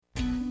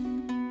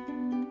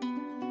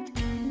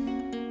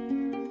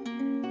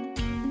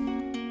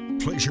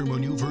Pleasure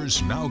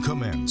maneuvers now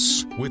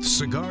commence with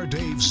Cigar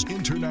Dave's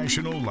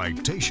International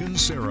Lightation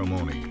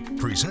Ceremony,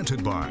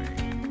 presented by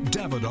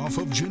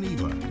Davidoff of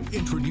Geneva,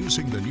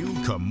 introducing the new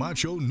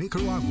Camacho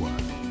Nicaragua,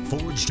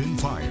 forged in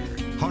fire,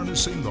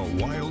 harnessing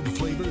the wild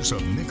flavors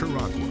of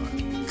Nicaragua.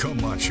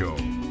 Camacho,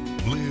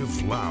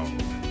 live loud.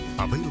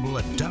 Available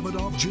at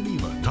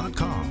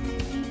DavidoffGeneva.com.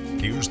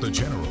 Here's the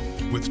General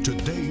with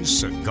today's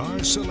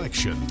cigar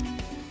selection.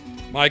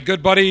 My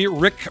good buddy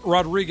Rick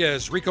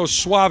Rodriguez, Rico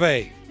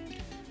Suave,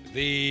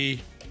 the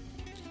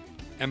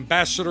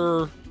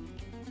ambassador,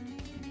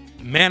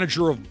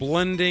 manager of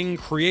blending,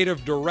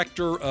 creative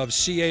director of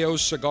CAO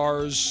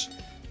Cigars,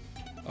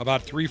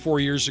 about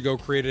 3-4 years ago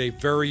created a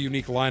very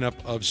unique lineup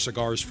of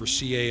cigars for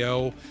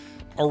CAO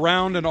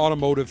around an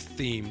automotive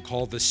theme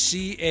called the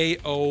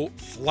CAO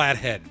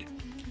Flathead.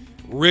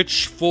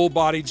 Rich,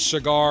 full-bodied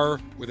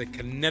cigar with a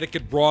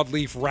Connecticut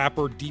broadleaf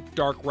wrapper, deep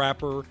dark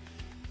wrapper,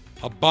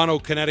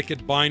 Habano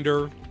Connecticut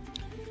binder,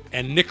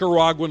 and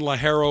Nicaraguan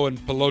Ligero and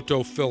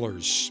Piloto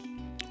fillers.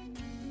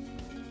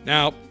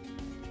 Now,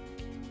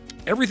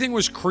 everything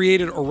was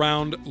created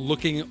around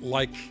looking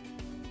like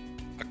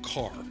a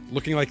car,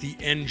 looking like the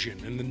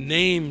engine, and the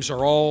names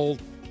are all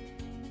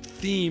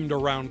themed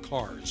around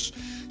cars.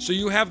 So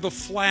you have the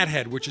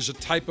Flathead, which is a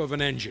type of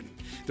an engine.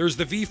 There's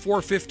the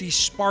V450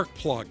 spark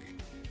plug.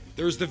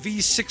 There's the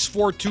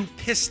V642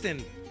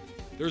 piston.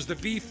 There's the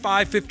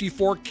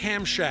V554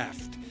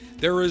 camshaft.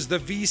 There is the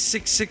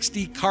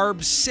V660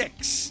 Carb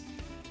 6,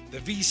 the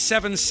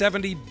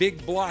V770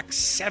 Big Block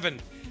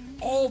 7.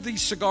 All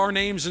these cigar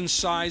names and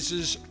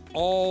sizes,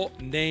 all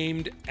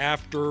named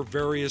after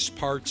various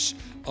parts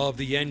of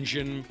the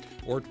engine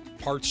or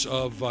parts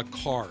of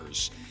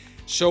cars.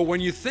 So when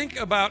you think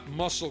about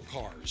muscle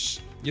cars,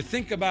 you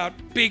think about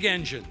big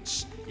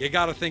engines, you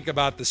got to think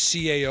about the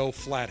CAO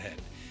Flathead.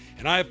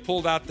 And I have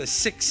pulled out the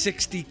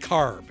 660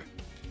 Carb.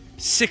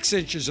 6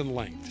 inches in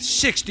length,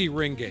 60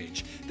 ring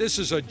gauge. This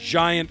is a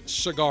giant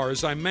cigar.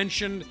 As I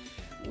mentioned,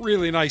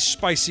 really nice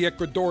spicy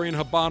Ecuadorian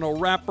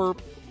Habano wrapper.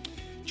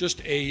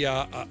 Just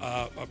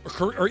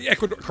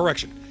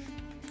correction.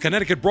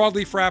 Connecticut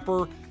broadleaf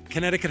wrapper,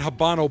 Connecticut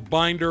Habano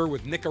binder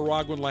with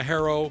Nicaraguan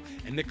Ligero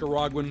and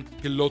Nicaraguan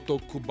Piloto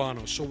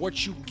Cubano. So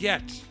what you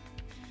get,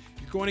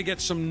 you're going to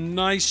get some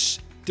nice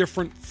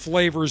different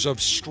flavors of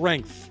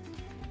strength.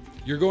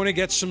 You're going to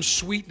get some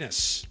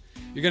sweetness.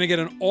 You're going to get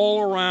an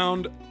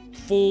all-around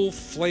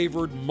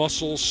full-flavored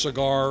muscle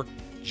cigar,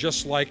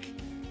 just like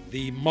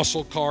the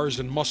muscle cars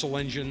and muscle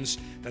engines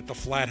that the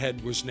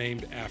Flathead was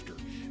named after.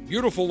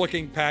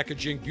 Beautiful-looking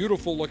packaging,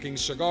 beautiful-looking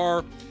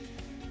cigar.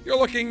 You're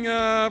looking,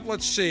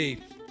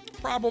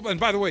 probably, and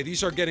by the way,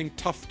 these are getting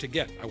tough to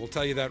get. I will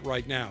tell you that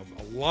right now.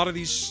 A lot of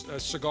these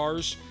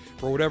cigars,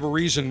 for whatever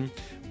reason,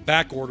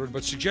 back-ordered,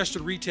 but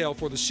suggested retail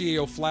for the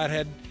CAO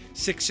Flathead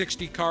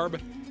 660 Carb,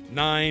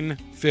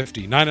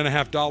 $9.50.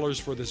 $9.50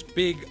 for this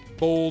big,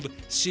 bold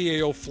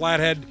CAO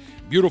Flathead.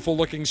 Beautiful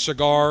looking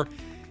cigar.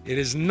 It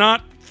is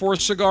not for a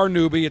cigar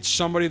newbie. It's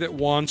somebody that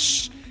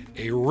wants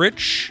a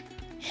rich,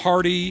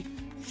 hearty,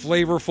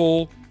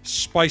 flavorful,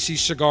 spicy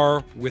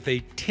cigar with a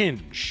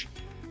tinge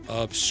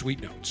of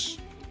sweet notes.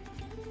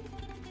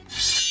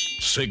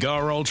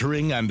 Cigar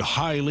altering and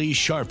highly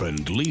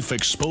sharpened leaf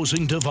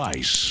exposing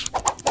device.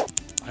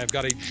 I've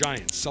got a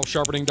giant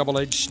self-sharpening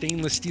double-edged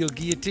stainless steel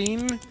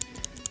guillotine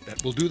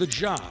that will do the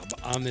job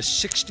on this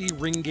 60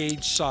 ring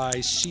gauge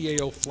size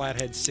CAO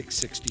Flathead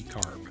 660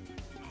 Carb.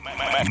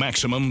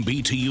 Maximum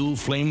BTU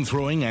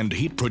flame-throwing and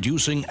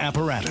heat-producing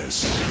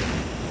apparatus.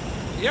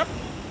 Yep,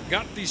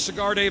 got the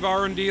Cigar Dave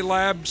R&D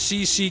Lab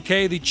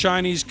CCK, the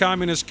Chinese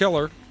Communist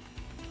Killer.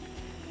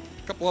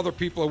 A couple other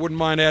people I wouldn't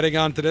mind adding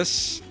on to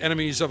this.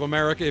 Enemies of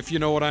America, if you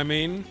know what I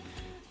mean.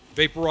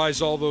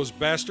 Vaporize all those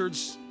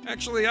bastards.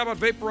 Actually, how about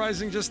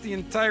vaporizing just the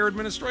entire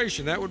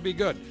administration? That would be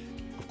good.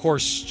 Of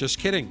course, just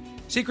kidding.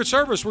 Secret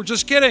Service, we're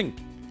just kidding.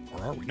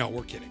 Or are we? No,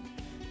 we're kidding.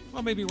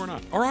 Well, maybe we're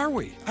not. Or are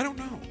we? I don't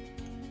know.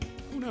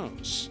 Who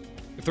knows?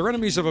 If they're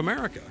enemies of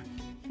America,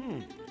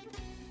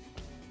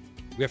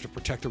 we have to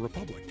protect the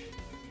Republic.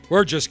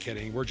 We're just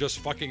kidding. We're just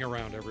fucking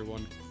around,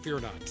 everyone. Fear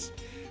not.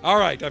 All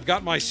right, I've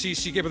got my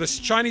CCK. But the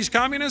Chinese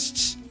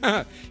communists,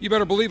 you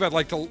better believe I'd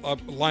like to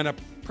line up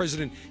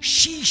President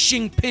Xi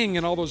Jinping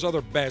and all those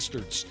other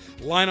bastards.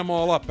 Line them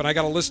all up. And I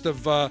got a list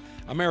of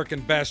American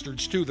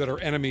bastards, too, that are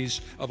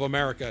enemies of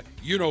America.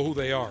 You know who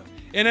they are.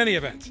 In any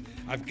event,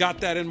 I've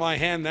got that in my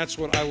hand. That's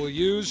what I will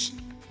use.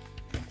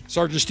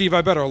 Sergeant Steve,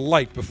 I better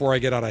light before I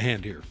get out of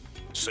hand here.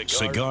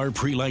 Cigar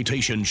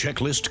pre-lightation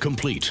checklist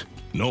complete.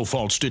 No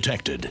faults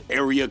detected.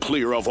 Area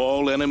clear of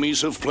all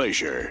enemies of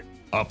pleasure.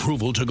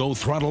 Approval to go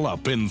throttle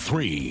up in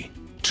 3,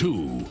 2,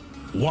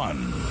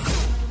 1.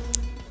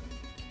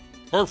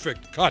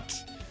 Perfect cut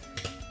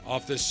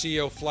off this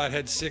CAO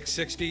Flathead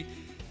 660.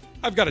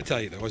 I've got to tell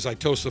you, though, as I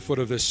toast the foot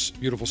of this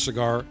beautiful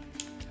cigar,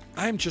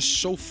 I'm just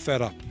so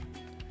fed up.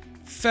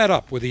 Fed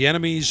up with the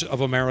enemies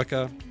of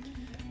America,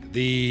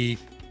 the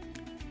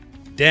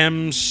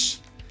Dems,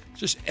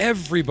 just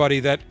everybody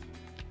that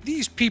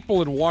these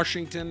people in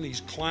Washington, these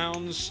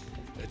clowns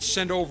that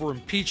send over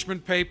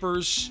impeachment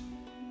papers,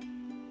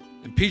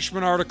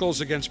 impeachment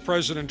articles against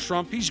President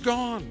Trump. He's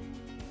gone.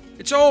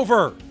 It's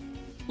over.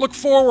 Look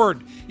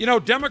forward. You know,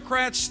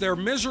 Democrats, they're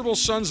miserable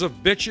sons of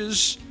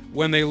bitches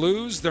when they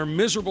lose. They're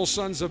miserable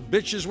sons of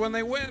bitches when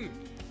they win.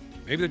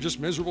 Maybe they're just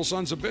miserable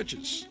sons of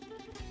bitches.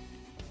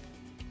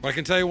 But I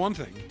can tell you one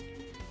thing.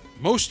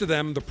 Most of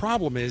them, the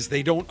problem is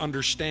they don't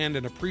understand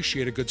and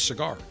appreciate a good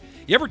cigar.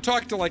 You ever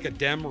talk to like a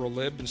Dem or a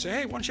Lib and say,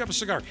 hey, why don't you have a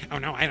cigar? Oh,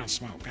 no, I don't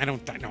smoke. I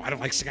don't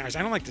like cigars.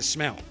 I don't like the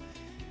smell.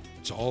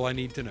 It's all I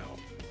need to know.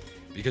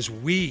 Because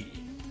we,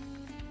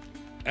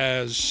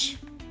 as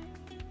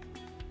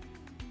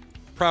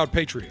proud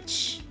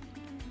patriots,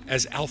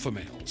 as alpha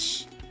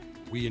males,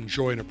 we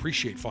enjoy and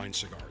appreciate fine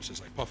cigars.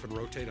 As I puff and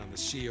rotate on the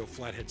CEO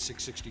Flathead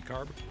 660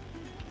 carb.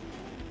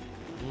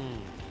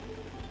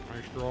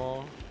 Nice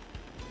draw.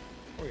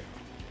 Oh, yeah.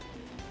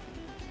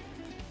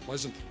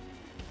 Pleasant.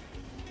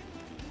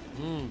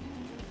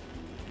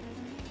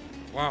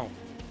 Wow.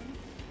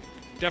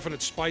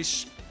 Definite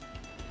spice.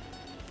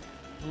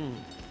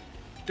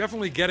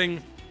 Definitely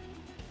getting...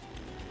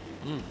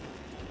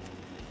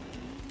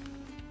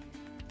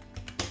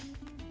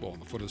 Well, on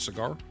the foot of the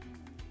cigar.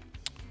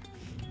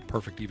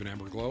 Perfect even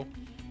amber glow.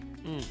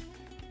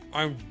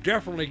 I'm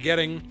definitely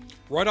getting,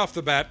 right off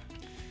the bat,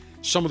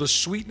 some of the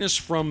sweetness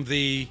from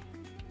the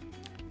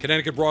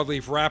Connecticut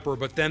broadleaf wrapper,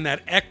 but then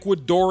that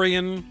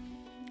Ecuadorian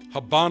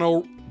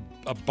Habano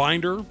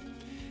binder,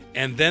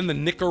 and then the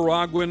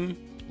Nicaraguan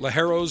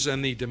Ligeros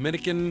and the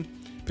Dominican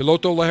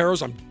Piloto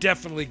Ligeros. I'm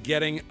definitely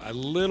getting a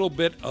little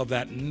bit of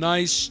that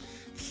nice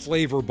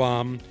flavor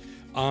bomb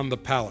on the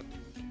palate.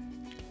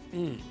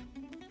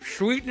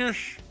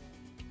 Sweetness.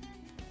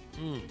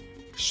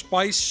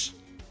 Spice.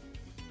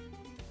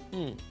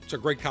 It's a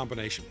great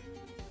combination.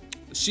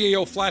 The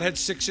CAO Flathead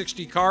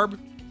 660 carb.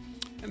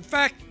 In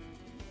fact,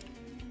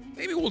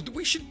 maybe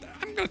we should.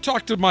 I'm going to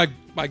talk to my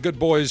good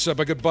boys,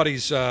 my good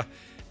buddies,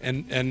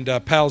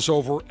 and pals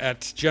over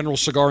at General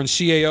Cigar and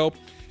CAO.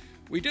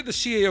 We did the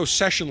CAO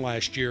session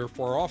last year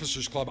for our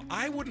Officers Club.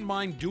 I wouldn't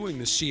mind doing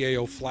the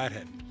CAO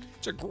Flathead.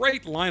 It's a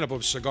great lineup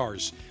of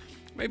cigars.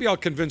 Maybe I'll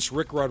convince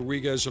Rick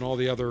Rodriguez and all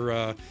the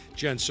other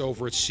gents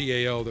over at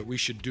CAO that we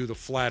should do the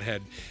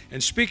Flathead.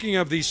 And speaking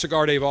of the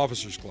Cigar Dave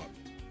Officers Club,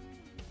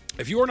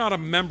 if you are not a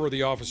member of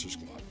the Officers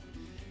Club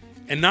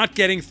and not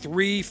getting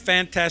 3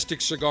 fantastic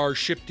cigars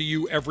shipped to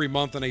you every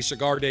month in a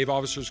Cigar Dave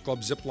Officers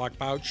Club Ziploc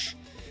pouch,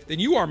 then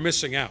you are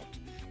missing out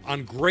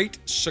on great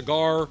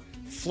cigar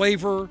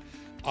flavor,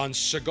 on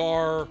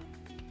cigar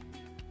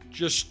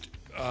just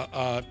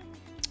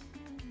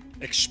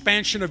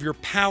expansion of your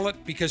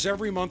palate, because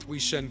every month we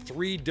send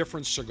 3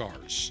 different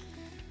cigars.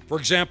 For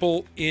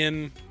example,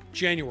 in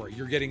January,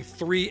 you're getting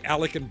 3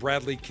 Alec and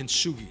Bradley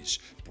Kintsugis.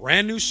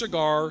 Brand new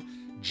cigar,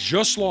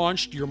 just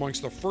launched. You're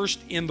amongst the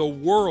first in the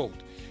world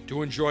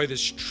to enjoy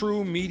this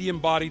true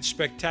medium-bodied,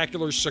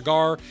 spectacular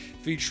cigar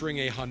featuring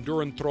a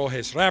Honduran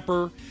Trojes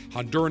wrapper,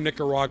 Honduran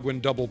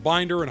Nicaraguan double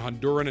binder, and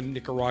Honduran and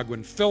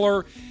Nicaraguan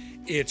filler.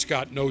 It's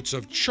got notes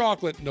of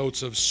chocolate,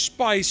 notes of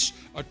spice,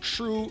 a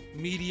true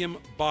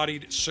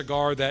medium-bodied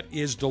cigar that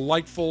is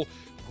delightful.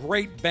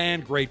 Great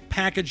band, great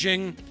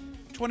packaging.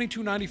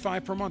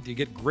 $22.95 per month. You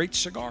get great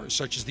cigars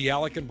such as the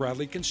Alec and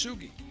Bradley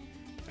Kintsugi.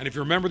 And if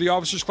you're a member of the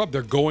Officers Club,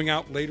 they're going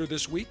out later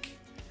this week.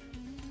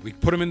 We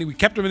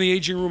kept them in the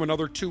aging room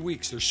another 2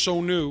 weeks. They're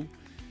so new.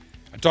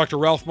 I talked to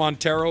Ralph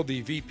Montero,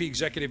 the VP,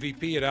 Executive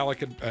VP at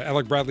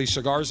Alec Bradley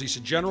Cigars. He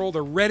said, General,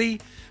 they're ready,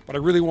 but I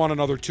really want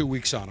another 2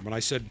 weeks on them. And I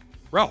said,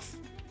 Ralph,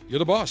 you're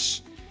the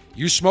boss.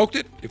 You smoked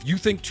it. If you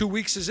think 2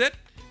 weeks is it,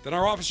 then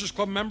our Officers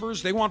Club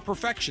members, they want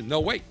perfection.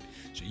 They'll wait.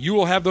 So you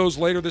will have those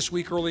later this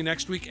week, early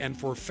next week. And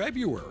for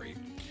February,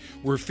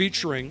 we're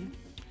featuring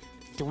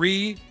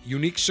 3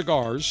 unique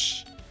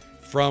cigars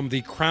from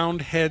the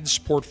Crowned Heads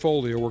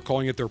portfolio. We're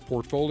calling it their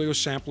portfolio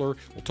sampler.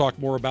 We'll talk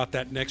more about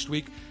that next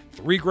week.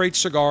 3 great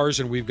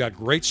cigars, and we've got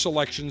great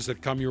selections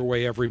that come your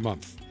way every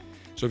month.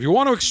 So if you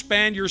want to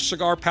expand your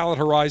cigar palate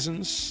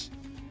horizons,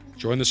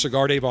 join the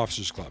Cigar Dave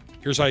Officers Club.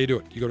 Here's how you do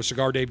it. You go to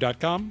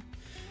cigardave.com,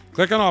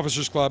 click on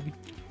Officers Club.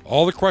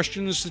 All the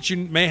questions that you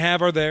may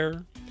have are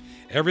there.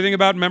 Everything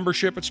about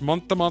membership, it's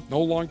month to month, no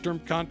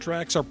long-term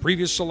contracts. Our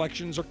previous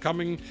selections are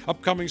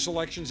upcoming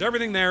selections,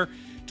 everything there.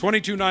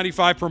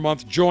 $22.95 per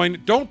month.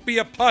 Join. Don't be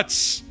a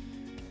putz.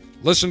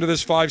 Listen to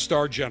this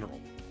 5-star General.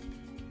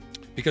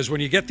 Because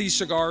when you get these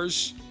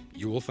cigars,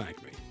 you will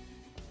thank me.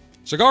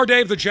 Cigar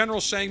Dave, the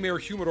General, saying, may your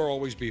humidor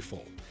always be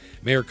full.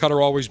 May your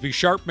cutter always be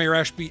sharp. May your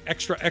ash be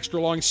extra, extra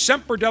long.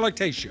 Semper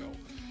Delectatio.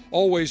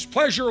 Always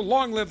pleasure.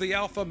 Long live the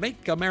Alpha.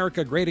 Make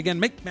America great again.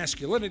 Make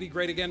masculinity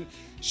great again.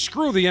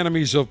 Screw the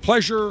enemies of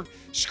pleasure.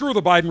 Screw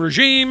the Biden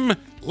regime.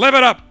 Live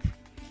it up.